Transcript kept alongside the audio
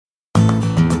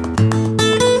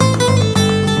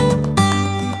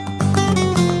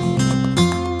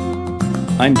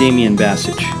I'm Damian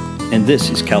Bassage, and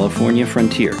this is California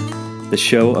Frontier, the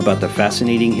show about the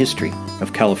fascinating history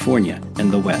of California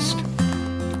and the West.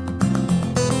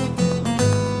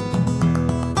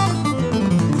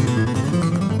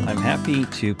 I'm happy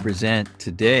to present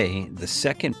today the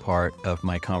second part of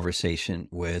my conversation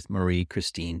with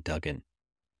Marie-Christine Duggan.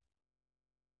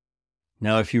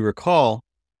 Now, if you recall,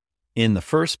 in the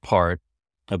first part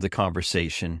of the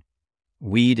conversation,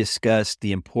 we discussed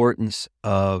the importance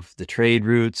of the trade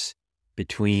routes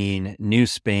between New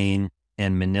Spain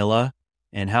and Manila,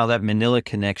 and how that Manila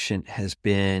connection has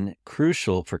been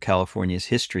crucial for California's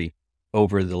history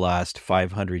over the last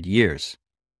 500 years.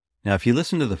 Now, if you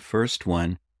listen to the first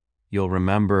one, you'll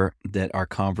remember that our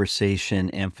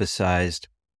conversation emphasized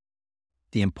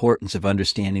the importance of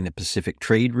understanding the Pacific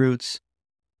trade routes,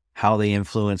 how they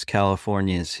influence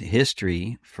California's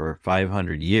history for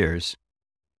 500 years,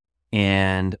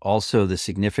 and also the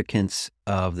significance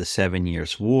of the 7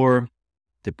 Years' War,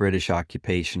 the British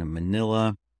occupation of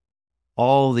Manila,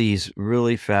 all these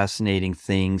really fascinating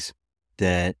things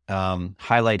that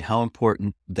highlight how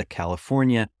important the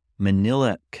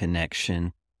California-Manila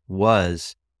connection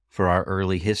was for our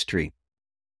early history.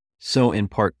 So in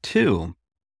part two,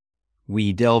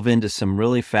 we delve into some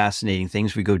really fascinating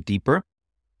things. We go deeper.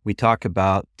 We talk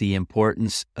about the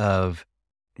importance of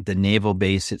the naval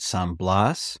base at San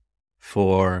Blas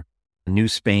for New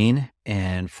Spain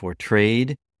and for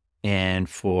trade and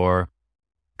for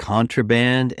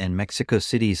contraband and Mexico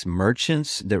City's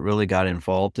merchants that really got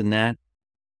involved in that.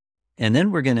 And then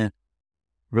we're going to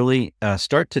really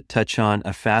start to touch on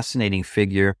a fascinating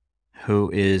figure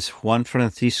who is Juan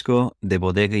Francisco de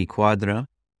Bodega y Quadra,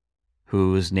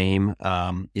 whose name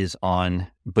is on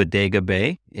Bodega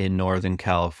Bay in Northern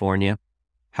California,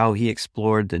 how he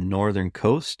explored the northern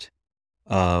coast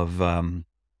of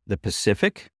the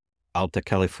Pacific, Alta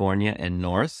California and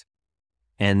north,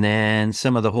 and then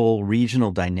some of the whole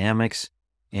regional dynamics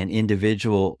and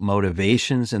individual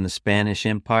motivations in the Spanish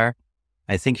Empire.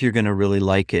 I think you're going to really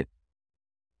like it.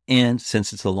 And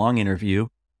since it's a long interview,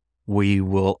 we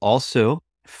will also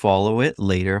follow it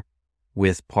later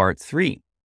with part 3.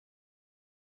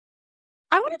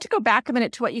 I wanted to go back a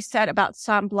minute to what you said about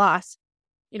San Blas.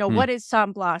 What is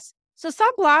San Blas? So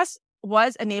San Blas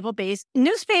was a naval base.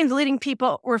 New Spain's leading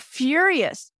people were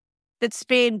furious that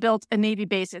Spain built a Navy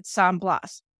base at San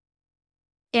Blas.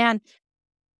 And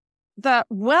the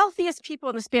wealthiest people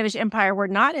in the Spanish Empire were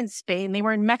not in Spain. They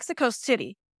were in Mexico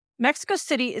City. Mexico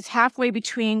City is halfway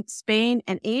between Spain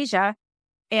and Asia.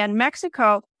 And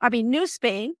New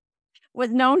Spain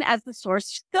was known as the source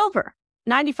of silver.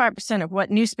 95% of what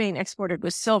New Spain exported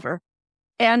was silver.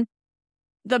 And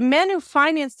the men who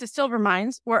financed the silver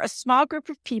mines were a small group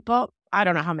of people, I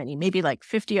don't know how many, maybe like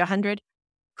 50 or 100,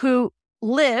 who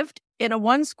lived in a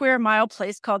 1 square mile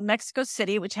place called Mexico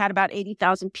City, which had about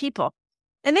 80,000 people.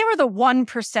 And they were the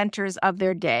 1%ers of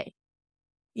their day.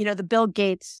 The Bill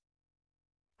Gates,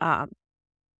 and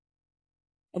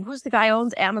who's the guy who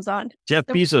owns Amazon? Jeff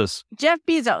Bezos. Jeff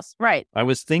Bezos, right. I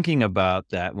was thinking about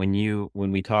that when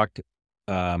we talked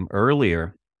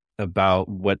earlier about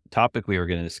what topic we were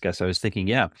going to discuss. I was thinking,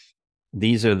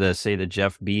 these are the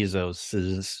Jeff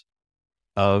Bezoses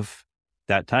of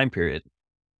that time period.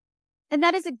 And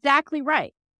that is exactly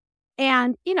right.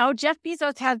 And, Jeff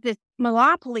Bezos has this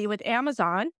monopoly with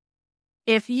Amazon.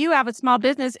 If you have a small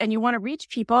business and you want to reach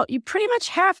people, you pretty much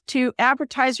have to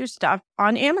advertise your stuff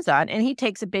on Amazon, and he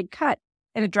takes a big cut,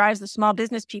 and it drives the small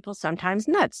business people sometimes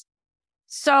nuts.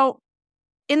 So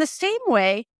in the same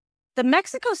way, the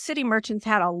Mexico City merchants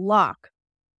had a lock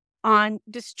on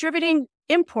distributing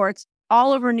imports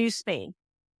all over New Spain.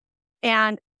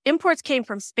 And imports came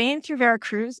from Spain through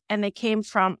Veracruz, and they came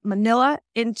from Manila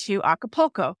into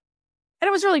Acapulco. And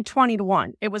it was really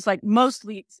 20-1. It was like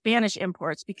mostly Spanish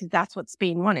imports because that's what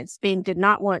Spain wanted. Spain did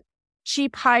not want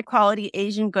cheap, high-quality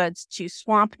Asian goods to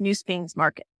swamp New Spain's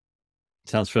market.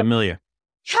 Sounds familiar.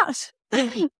 Yes.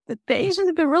 The Asians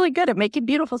have been really good at making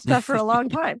beautiful stuff for a long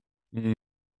time. Mm-hmm.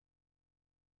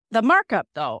 The markup,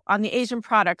 though, on the Asian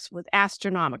products was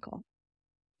astronomical.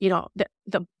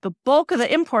 The bulk of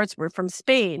the imports were from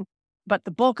Spain, but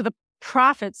the bulk of the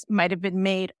profits might have been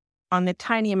made on the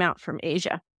tiny amount from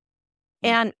Asia.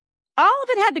 And all of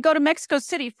it had to go to Mexico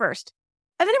City first.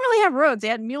 And they didn't really have roads. They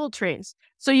had mule trains.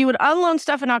 So you would unload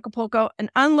stuff in Acapulco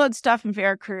and unload stuff in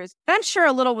Veracruz. And I'm sure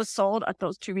a little was sold at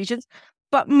those two regions,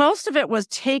 but most of it was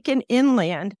taken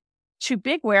inland to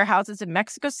big warehouses in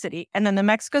Mexico City. And then the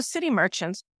Mexico City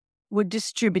merchants would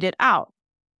distribute it out.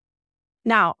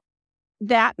 Now,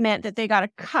 that meant that they got a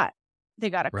cut. They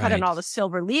got a cut on all the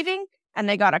silver leaving, and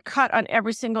they got a cut on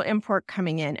every single import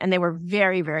coming in, and they were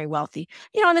very, very wealthy.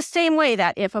 In the same way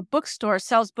that if a bookstore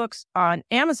sells books on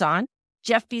Amazon,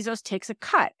 Jeff Bezos takes a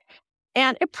cut.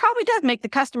 And it probably does make the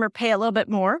customer pay a little bit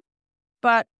more,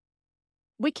 but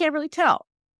we can't really tell.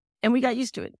 And we got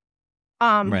used to it.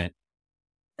 Right.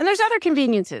 And there's other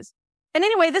conveniences. And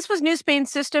anyway, this was New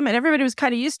Spain's system, and everybody was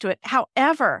kind of used to it.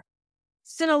 However,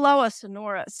 Sinaloa,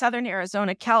 Sonora, Southern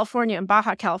Arizona, California, and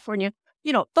Baja California,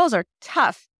 those are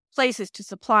tough places to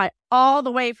supply all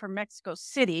the way from Mexico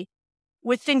City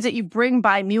with things that you bring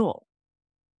by mule.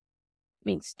 I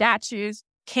mean, statues,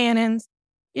 cannons,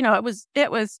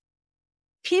 it was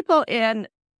people in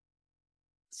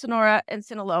Sonora and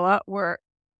Sinaloa were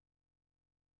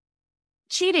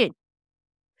cheating,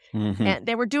 and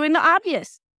they were doing the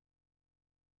obvious.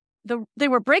 They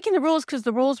were breaking the rules because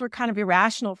the rules were kind of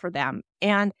irrational for them.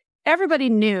 And everybody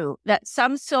knew that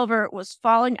some silver was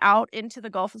falling out into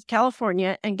the Gulf of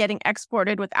California and getting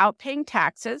exported without paying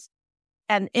taxes.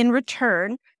 And in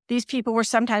return, these people were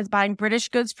sometimes buying British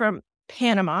goods from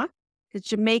Panama, because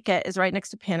Jamaica is right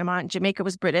next to Panama, and Jamaica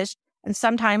was British. And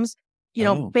sometimes,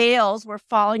 bales were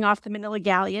falling off the Manila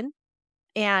Galleon,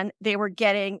 and they were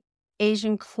getting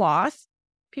Asian cloth.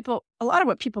 A lot of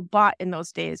what people bought in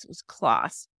those days was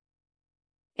cloth.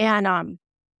 And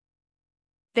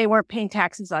they weren't paying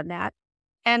taxes on that.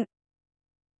 And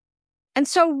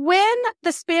so when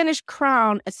the Spanish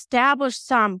crown established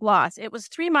San Blas, it was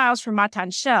 3 miles from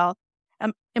Matanchel.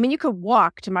 You could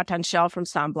walk to Matanchel from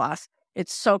San Blas.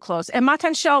 It's so close. And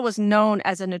Matanchel was known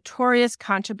as a notorious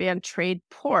contraband trade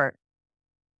port.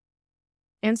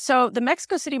 And so the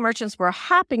Mexico City merchants were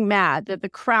hopping mad that the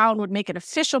crown would make an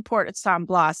official port at San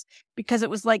Blas, because it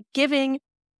was like giving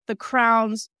the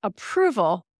crown's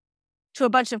approval to a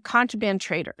bunch of contraband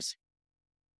traders.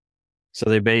 So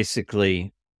they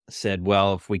basically said,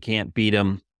 well, if we can't beat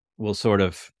them, we'll sort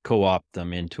of co-opt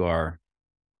them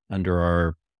under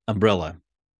our umbrella.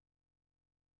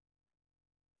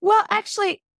 Well,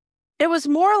 actually, it was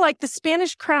more like the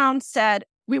Spanish crown said,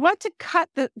 we want to cut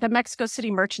the Mexico City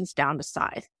merchants down to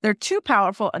size. They're too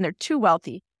powerful and they're too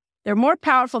wealthy. They're more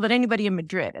powerful than anybody in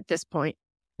Madrid at this point.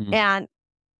 And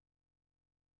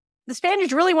the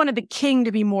Spaniards really wanted the king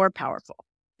to be more powerful.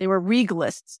 They were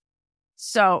regalists.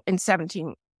 So in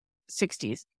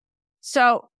 1760s.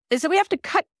 So they said, we have to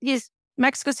cut these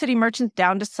Mexico City merchants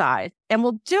down to size, and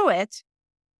we'll do it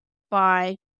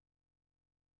by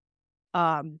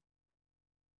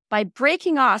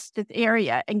breaking off this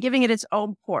area and giving it its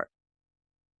own port.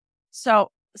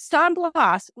 So San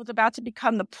Blas was about to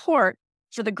become the port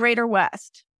for the Greater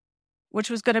West, which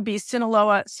was going to be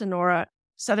Sinaloa, Sonora,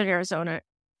 Southern Arizona,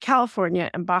 California,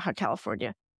 and Baja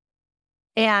California.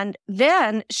 And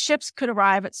then ships could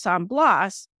arrive at San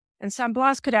Blas, and San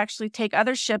Blas could actually take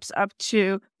other ships up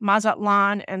to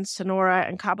Mazatlan and Sonora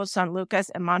and Cabo San Lucas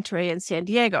and Monterrey and San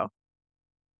Diego.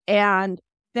 And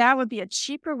that would be a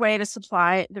cheaper way to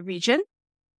supply the region.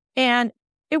 And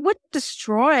it wouldn't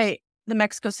destroy the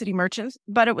Mexico City merchants,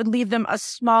 but it would leave them a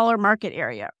smaller market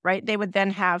area, right? They would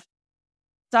then have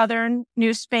southern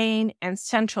New Spain and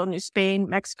central New Spain,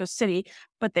 Mexico City,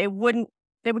 but they would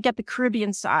get the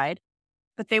Caribbean side,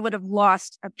 but they would have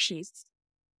lost a piece.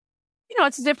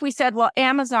 It's as if we said, well,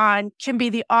 Amazon can be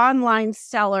the online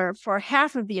seller for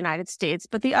half of the United States,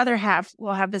 but the other half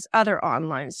will have this other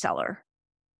online seller.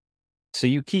 So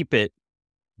you keep it,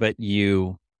 but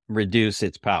you reduce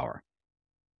its power.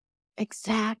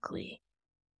 Exactly.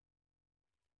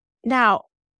 Now,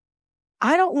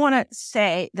 I don't want to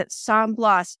say that San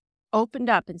Blas opened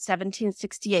up in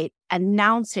 1768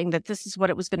 announcing that this is what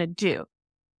it was going to do.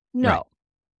 No, right.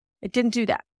 It didn't do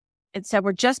that. It said,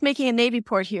 we're just making a Navy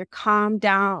port here. Calm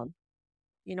down.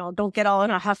 Don't get all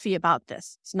in a huffy about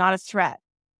this. It's not a threat.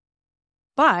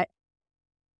 But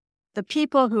the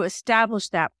people who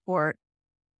established that port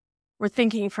were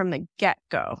thinking from the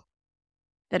get-go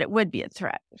that it would be a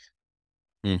threat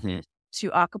to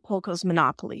Acapulco's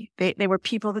monopoly. They were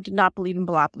people that did not believe in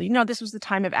monopoly. This was the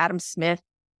time of Adam Smith,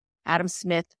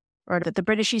 or that the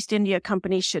British East India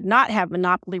Company should not have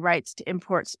monopoly rights to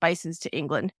import spices to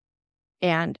England.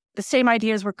 And the same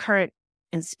ideas were current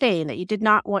in Spain, that you did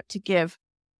not want to give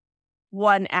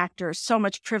one actor so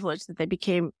much privilege that they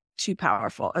became too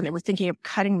powerful. And they were thinking of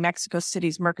cutting Mexico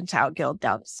City's mercantile guild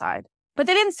down the side. But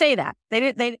they didn't say that.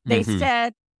 They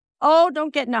said, oh,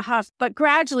 don't get in a huff. But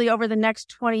gradually over the next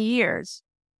 20 years,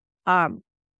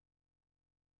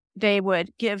 they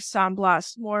would give San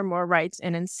Blas more and more rights.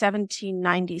 And in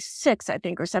 1796, I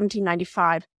think, or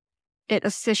 1795, it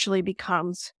officially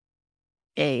becomes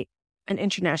an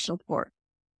international port.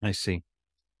 I see.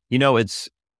 I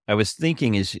was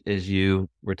thinking as you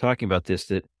were talking about this,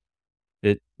 that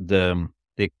The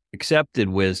accepted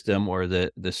wisdom, or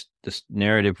the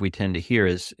narrative we tend to hear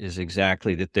is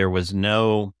exactly that there was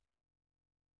no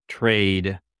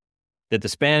trade, that the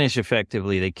Spanish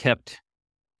effectively they kept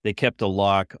a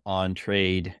lock on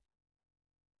trade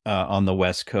on the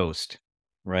West Coast,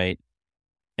 right?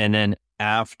 And then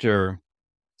after,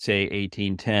 say,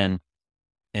 1810,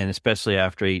 and especially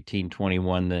after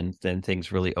 1821, then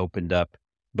things really opened up.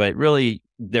 But really,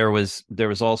 there was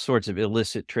all sorts of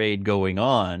illicit trade going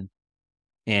on,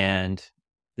 and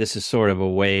this is sort of a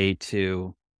way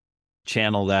to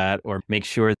channel that or make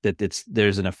sure that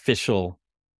there's an official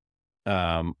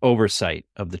oversight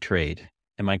of the trade.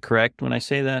 Am I correct when I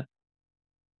say that?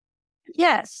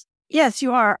 Yes,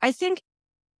 you are. I think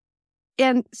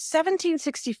in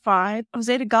 1765,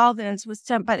 Jose de Galvez was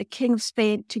sent by the King of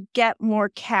Spain to get more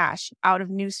cash out of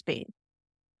New Spain.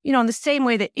 In the same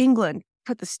way that England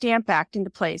put the Stamp Act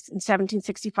into place in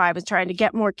 1765, was trying to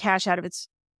get more cash out of its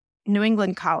New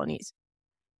England colonies.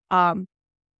 Because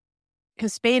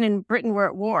Spain and Britain were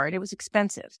at war and it was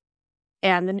expensive.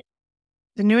 And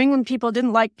the New England people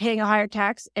didn't like paying a higher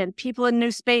tax, and people in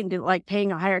New Spain didn't like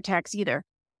paying a higher tax either.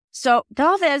 So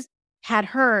Galvez had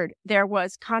heard there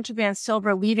was contraband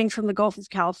silver leaving from the Gulf of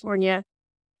California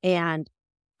and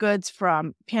goods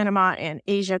from Panama and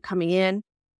Asia coming in.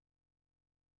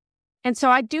 And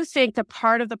so I do think that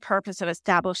part of the purpose of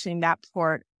establishing that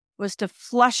port was to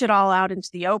flush it all out into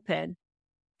the open.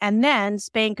 And then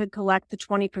Spain could collect the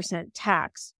 20%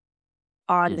 tax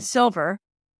on the silver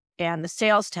and the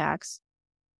sales tax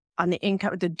on the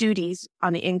income, the duties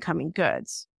on the incoming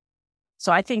goods.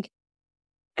 So I think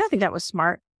that was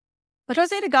smart. But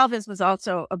Jose de Galvez was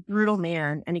also a brutal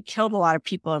man, and he killed a lot of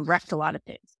people and wrecked a lot of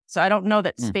things. So I don't know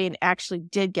that Spain actually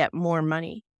did get more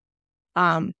money.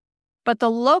 But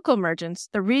the local merchants,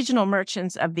 the regional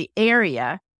merchants of the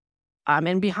area,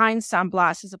 and behind San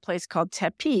Blas is a place called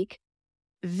Tepic,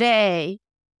 they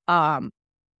kind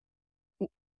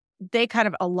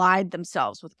of allied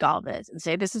themselves with Galvez and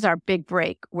say, this is our big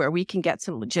break where we can get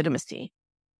some legitimacy.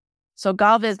 So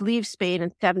Galvez leaves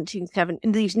Spain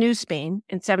leaves New Spain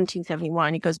in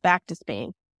 1771. He goes back to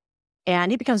Spain,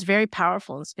 and he becomes very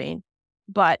powerful in Spain.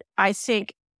 But I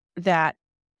think that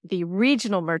the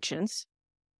regional merchants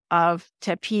of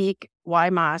Tepic,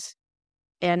 Guaymas,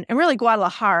 and really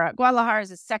Guadalajara. Guadalajara is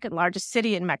the second largest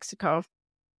city in Mexico.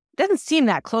 It doesn't seem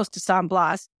that close to San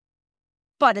Blas,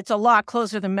 but it's a lot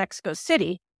closer than Mexico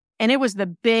City. And it was the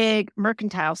big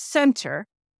mercantile center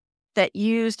that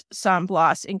used San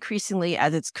Blas increasingly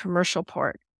as its commercial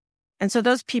port. And so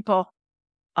those people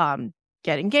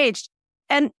get engaged.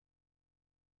 And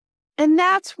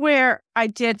that's where I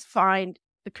did find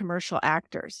the commercial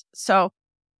actors. So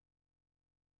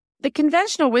the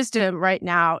conventional wisdom right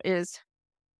now is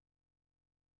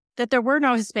that there were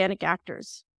no Hispanic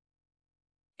actors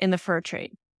in the fur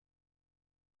trade.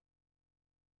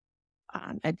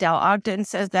 Adele Ogden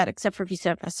says that, except for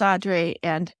Vicente Asadre,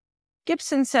 and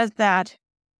Gibson says that,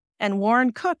 and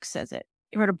Warren Cook says it.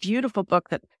 He wrote a beautiful book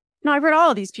that, I've read all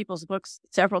of these people's books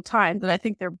several times, and I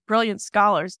think they're brilliant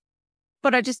scholars.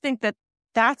 But I just think that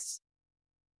that's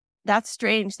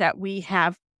strange that we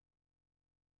have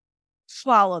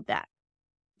swallowed that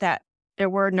there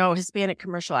were no Hispanic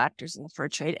commercial actors in the fur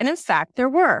trade. And in fact, there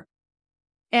were.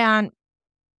 And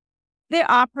they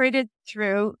operated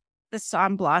through the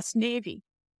San Blas Navy.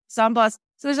 San Blas,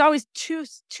 so there's always two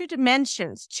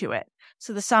dimensions to it.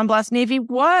 So the San Blas Navy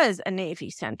was a Navy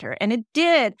center, and it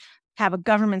did have a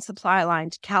government supply line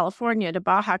to California, to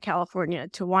Baja California,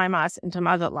 to Guaymas, and to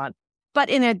Mazatlan. But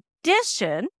in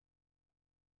addition,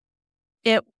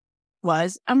 it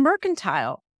was a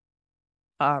mercantile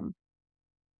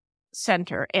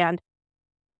center. And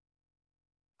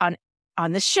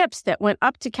on the ships that went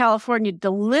up to California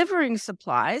delivering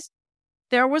supplies,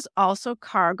 there was also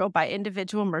cargo by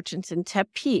individual merchants in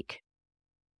Tepic.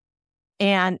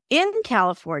 And in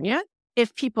California,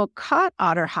 if people caught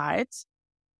otter hides,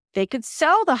 they could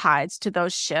sell the hides to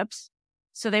those ships.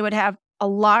 So they would have a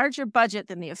larger budget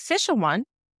than the official one.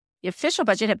 The official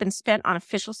budget had been spent on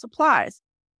official supplies.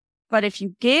 But if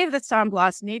you gave the San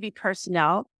Blas Navy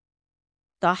personnel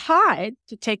the hide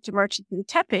to take to merchants in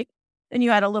Tepic, then you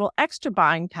had a little extra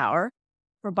buying power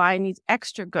for buying these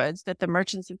extra goods that the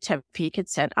merchants of Tepic had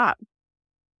sent up.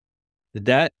 Did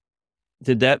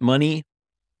that money,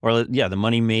 or the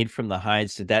money made from the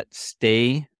hides, did that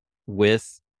stay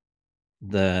with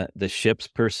the ship's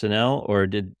personnel, or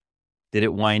did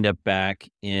it wind up back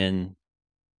in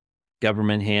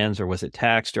government hands, or was it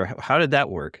taxed, or how did that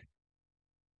work?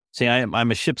 See,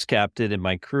 I'm a ship's captain and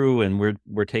my crew, and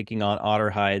we're taking on otter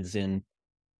hides in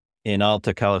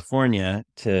Alta California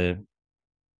to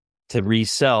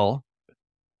resell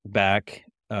back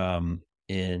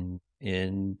in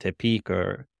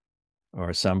Tepic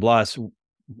or San Blas,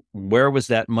 where was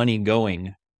that money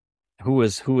going? Who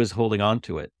was holding on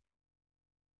to it?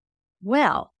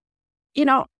 Well, you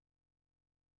know,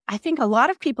 I think a lot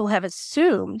of people have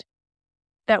assumed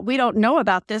that we don't know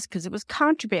about this because it was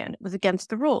contraband. It was against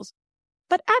the rules.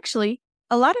 But actually,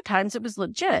 a lot of times it was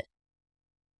legit.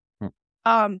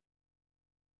 Hmm.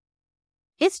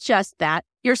 It's just that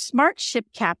your smart ship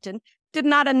captain did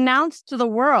not announce to the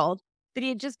world that he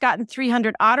had just gotten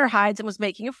 300 otter hides and was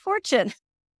making a fortune.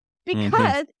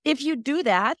 Because if you do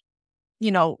that,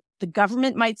 the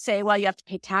government might say, well, you have to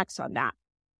pay tax on that.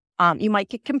 You might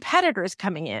get competitors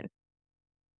coming in.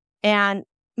 And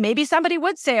maybe somebody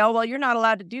would say, oh, well, you're not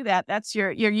allowed to do that. That's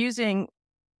you're using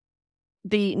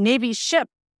the Navy's ship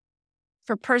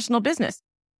for personal business.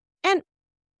 And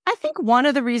I think one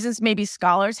of the reasons maybe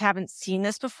scholars haven't seen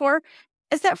this before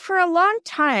is that for a long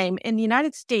time in the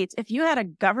United States, if you had a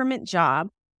government job,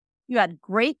 you had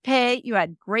great pay, you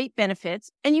had great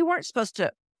benefits, and you weren't supposed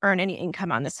to earn any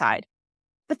income on the side.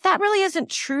 But that really isn't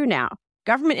true now.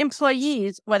 Government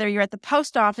employees, whether you're at the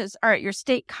post office or at your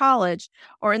state college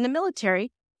or in the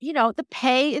military, the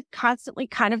pay is constantly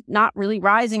kind of not really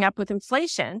rising up with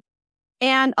inflation.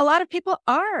 And a lot of people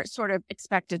are sort of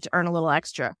expected to earn a little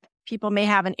extra. People may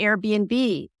have an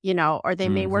Airbnb, or they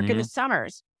may work in the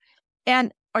summers,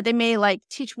 or they may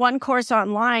teach one course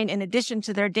online in addition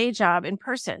to their day job in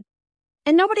person.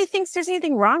 And nobody thinks there's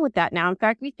anything wrong with that now. In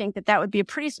fact, we think that would be a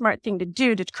pretty smart thing to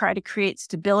do to try to create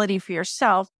stability for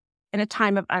yourself in a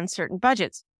time of uncertain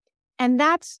budgets. And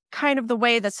that's kind of the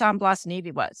way the San Blas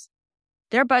Navy was.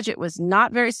 Their budget was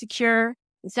not very secure.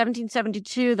 In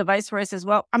 1772, the viceroy says,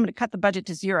 well, I'm going to cut the budget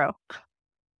to zero,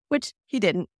 which he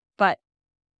didn't, but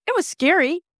it was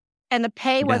scary and the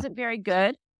pay wasn't very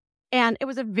good. And it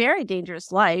was a very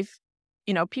dangerous life.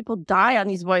 People die on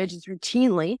these voyages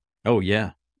routinely. Oh,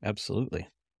 yeah, absolutely.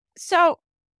 So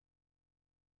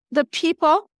the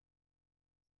people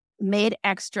made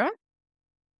extra.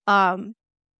 And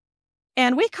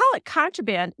we call it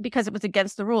contraband because it was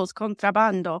against the rules,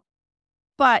 contrabando.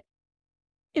 But,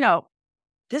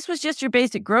 this was just your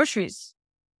basic groceries.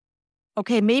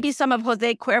 Okay, maybe some of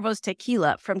Jose Cuervo's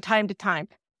tequila from time to time.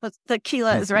 But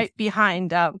tequila is right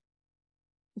behind,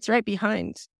 it's right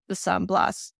behind the San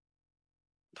Blas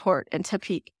port in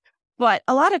Tepic. But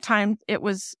a lot of times it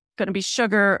was going to be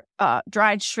sugar,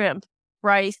 dried shrimp,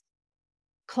 rice,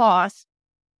 cloth,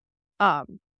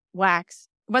 wax.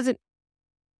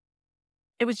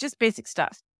 It was just basic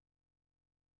stuff.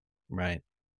 Right.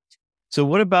 So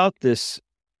what about this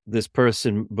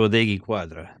person, Bodega y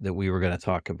Cuadra, that we were going to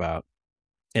talk about,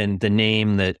 and the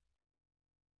name that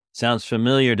sounds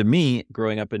familiar to me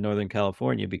growing up in Northern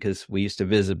California because we used to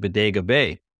visit Bodega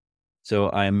Bay. So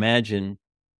I imagine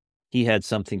he had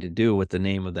something to do with the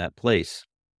name of that place.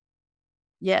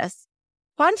 Yes.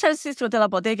 Juan Francisco de la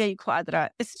Bodega y Cuadra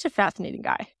is such a fascinating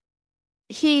guy.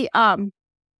 He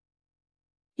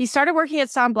started working at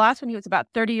San Blas when he was about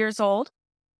 30 years old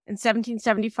in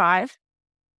 1775.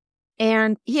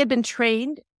 And he had been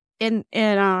trained in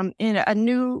a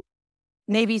new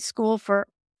Navy school for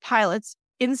pilots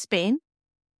in Spain.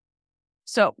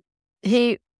 So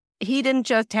he didn't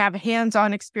just have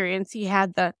hands-on experience. He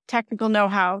had the technical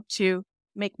know-how to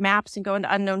make maps and go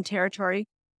into unknown territory.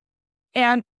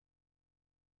 And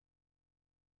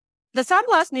the San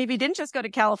Blas Navy didn't just go to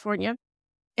California.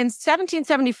 In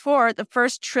 1774, the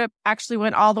first trip actually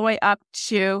went all the way up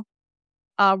to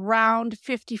around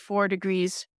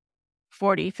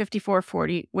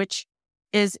 5440, which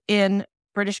is in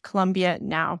British Columbia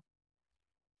now.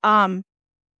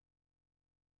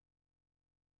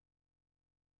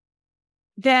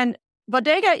 Then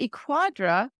Bodega y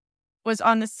Cuadra was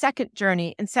on the second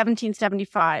journey in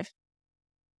 1775.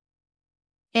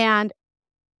 And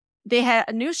they had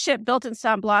a new ship built in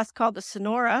San Blas called the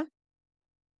Sonora.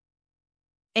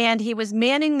 And he was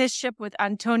manning this ship with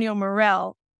Antonio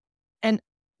Morel. And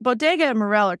Bodega and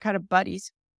Morel are kind of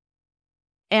buddies.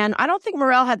 And I don't think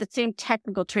Morel had the same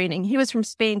technical training. He was from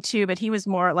Spain too, but he was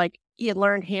more he had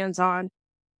learned hands-on.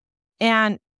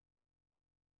 And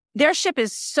their ship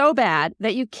is so bad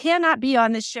that you cannot be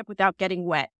on this ship without getting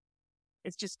wet.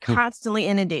 It's just constantly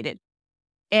inundated.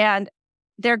 And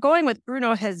they're going with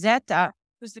Bruno Hezeta,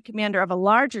 who's the commander of a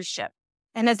larger ship.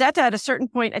 And Hezeta at a certain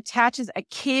point attaches a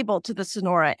cable to the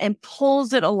Sonora and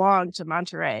pulls it along to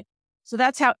Monterey. So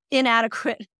that's how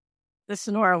inadequate the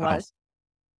Sonora was.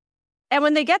 And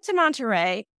when they get to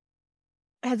Monterey,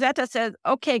 Hezeta says,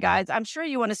 okay, guys, I'm sure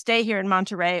you want to stay here in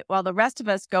Monterey while the rest of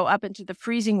us go up into the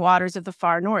freezing waters of the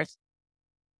far north.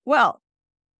 Well,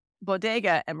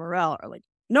 Bodega and Morel are like,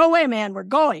 no way, man, we're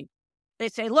going. They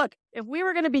say, look, if we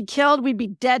were going to be killed, we'd be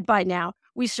dead by now.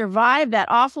 We survived that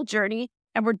awful journey,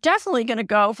 and we're definitely going to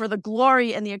go for the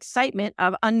glory and the excitement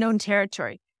of unknown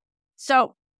territory.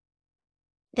 So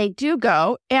they do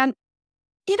go. And,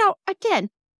 again,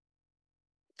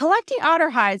 collecting otter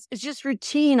hides is just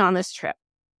routine on this trip.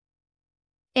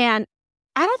 And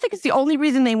I don't think it's the only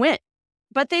reason they went,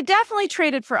 but they definitely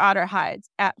traded for otter hides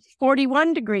at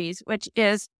 41 degrees, which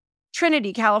is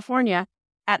Trinity, California,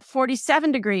 at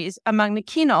 47 degrees among the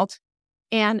Quinault,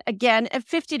 and again at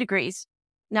 50 degrees.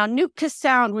 Now, Nootka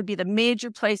Sound would be the major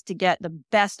place to get the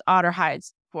best otter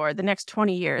hides for the next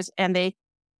 20 years. And they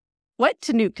went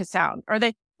to Nootka Sound,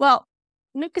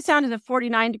 Nootka Sound is at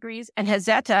 49 degrees, and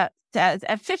Hazetta says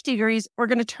at 50 degrees, we're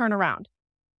going to turn around.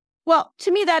 Well,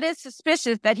 to me, that is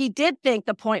suspicious that he did think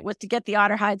the point was to get the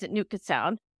otter hides at Nootka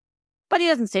Sound, but he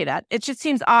doesn't say that. It just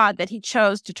seems odd that he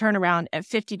chose to turn around at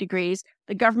 50 degrees.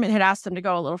 The government had asked them to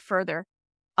go a little further.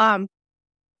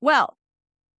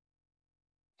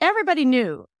 Everybody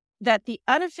knew that the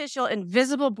unofficial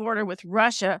invisible border with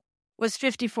Russia was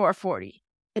 5440.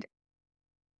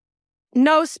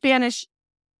 No Spanish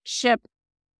ship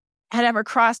had ever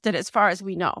crossed it as far as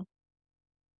we know.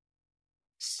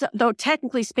 So, though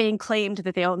technically Spain claimed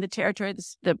that they owned the territory,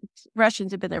 the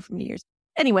Russians had been there for many years.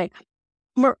 Anyway,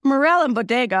 Morel and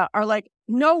Bodega are like,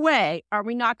 no way are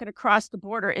we not going to cross the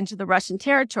border into the Russian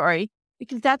territory,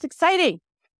 because that's exciting.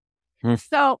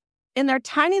 So in their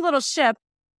tiny little ship,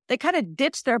 they kind of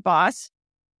ditch their boss.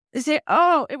 They say,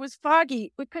 oh, it was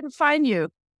foggy. We couldn't find you.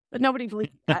 But nobody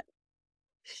believes that.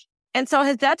 And so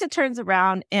Hazetta turns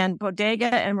around, and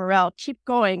Bodega and Morel keep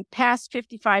going past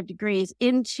 55 degrees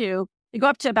they go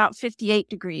up to about 58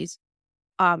 degrees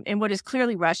in what is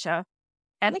clearly Russia.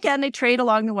 And again, they trade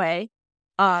along the way.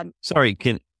 Sorry,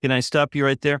 can I stop you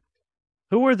right there?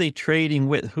 Who are they trading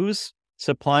with? Who's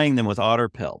supplying them with otter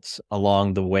pelts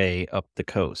along the way up the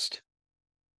coast?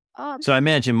 So I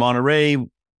imagine Monterey,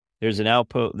 there's an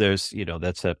outpost, there's,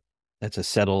 that's a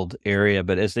settled area.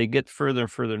 But as they get further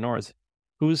and further north,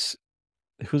 who's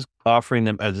offering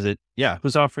them?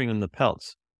 Who's offering them the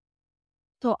pelts?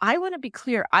 So I want to be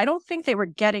clear. I don't think they were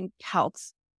getting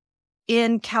pelts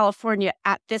in California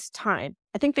at this time.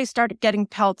 I think they started getting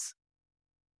pelts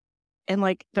in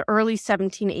like the early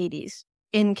 1780s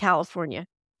in California.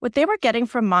 What they were getting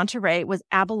from Monterey was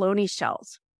abalone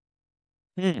shells,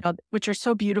 which are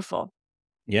so beautiful.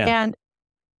 Yeah. And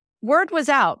word was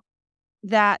out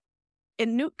that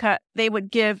in Nootka, they would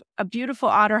give a beautiful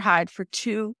otter hide for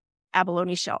 2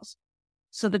 abalone shells.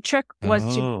 So the trick was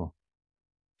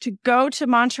to go to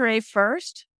Monterey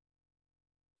first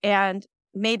and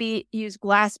maybe use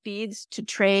glass beads to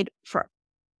trade for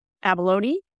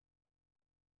abalone.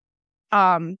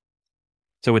 So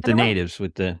with the natives,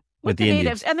 with the Indians.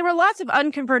 Natives. And there were lots of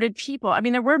unconverted people. I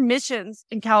mean, there were missions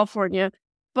in California,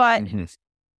 but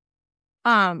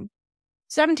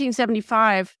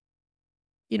 1775,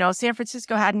 San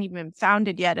Francisco hadn't even been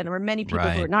founded yet, and there were many people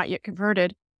who were not yet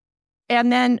converted.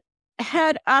 And then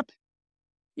head up.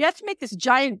 You have to make this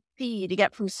giant fee to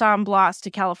get from San Blas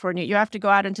to California. You have to go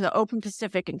out into the open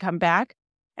Pacific and come back.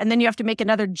 And then you have to make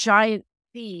another giant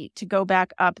fee to go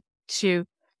back up to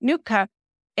Nootka.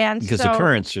 And because the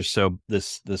currents are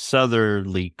the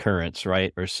southerly currents,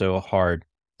 right, are so hard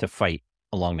to fight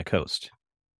along the coast.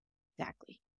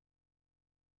 Exactly.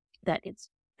 That it's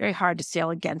very hard to sail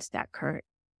against that current.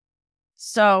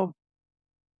 So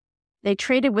they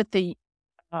traded with the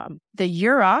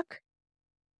Yurok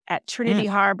at Trinity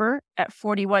Harbor at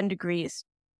 41 degrees,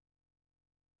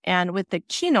 and with the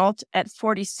Quinault at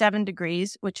 47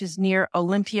 degrees, which is near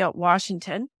Olympia,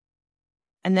 Washington.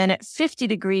 And then at 50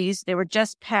 degrees, they were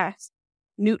just past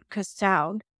Nootka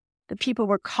Sound. The people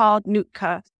were called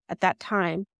Nootka at that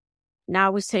time.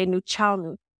 Now we say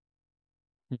Nuchalnu.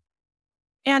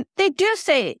 And they do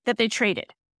say that they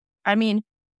traded. I mean,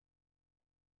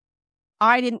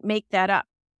 I didn't make that up.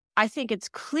 I think it's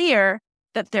clear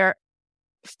that their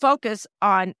focus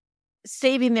on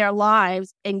saving their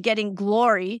lives and getting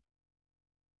glory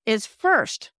is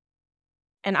first.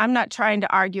 And I'm not trying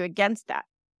to argue against that.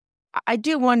 I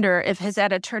do wonder if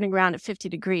Hazetta turning around at 50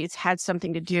 degrees had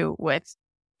something to do with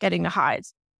getting the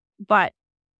hides. But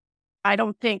I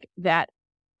don't think that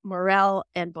Morel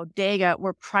and Bodega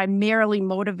were primarily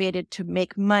motivated to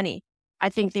make money. I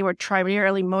think they were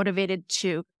primarily motivated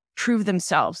to prove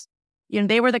themselves.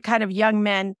 They were the kind of young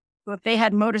men who, if they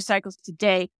had motorcycles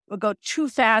today, would go too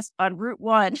fast on Route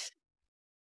 1.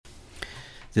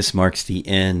 This marks the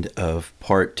end of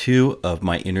part 2 of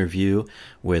my interview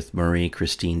with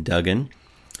Marie-Christine Duggan.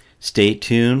 Stay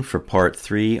tuned for part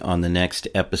 3 on the next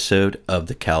episode of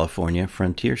the California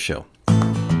Frontier Show.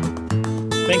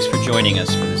 Thanks Thanks for joining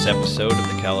us for this episode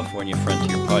of the California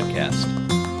Frontier Podcast.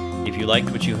 If you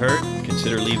liked what you heard,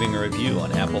 consider leaving a review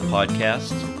on Apple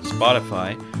Podcasts,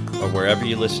 Spotify, or wherever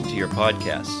you listen to your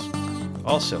podcasts.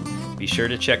 Also, be sure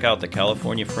to check out the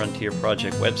California Frontier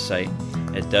Project website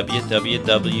at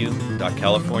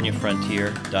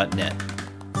www.californiafrontier.net.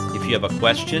 If you have a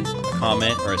question, a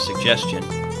comment, or a suggestion,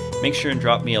 make sure and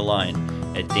drop me a line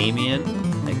at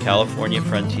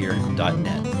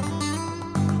Damien@californiafrontier.net.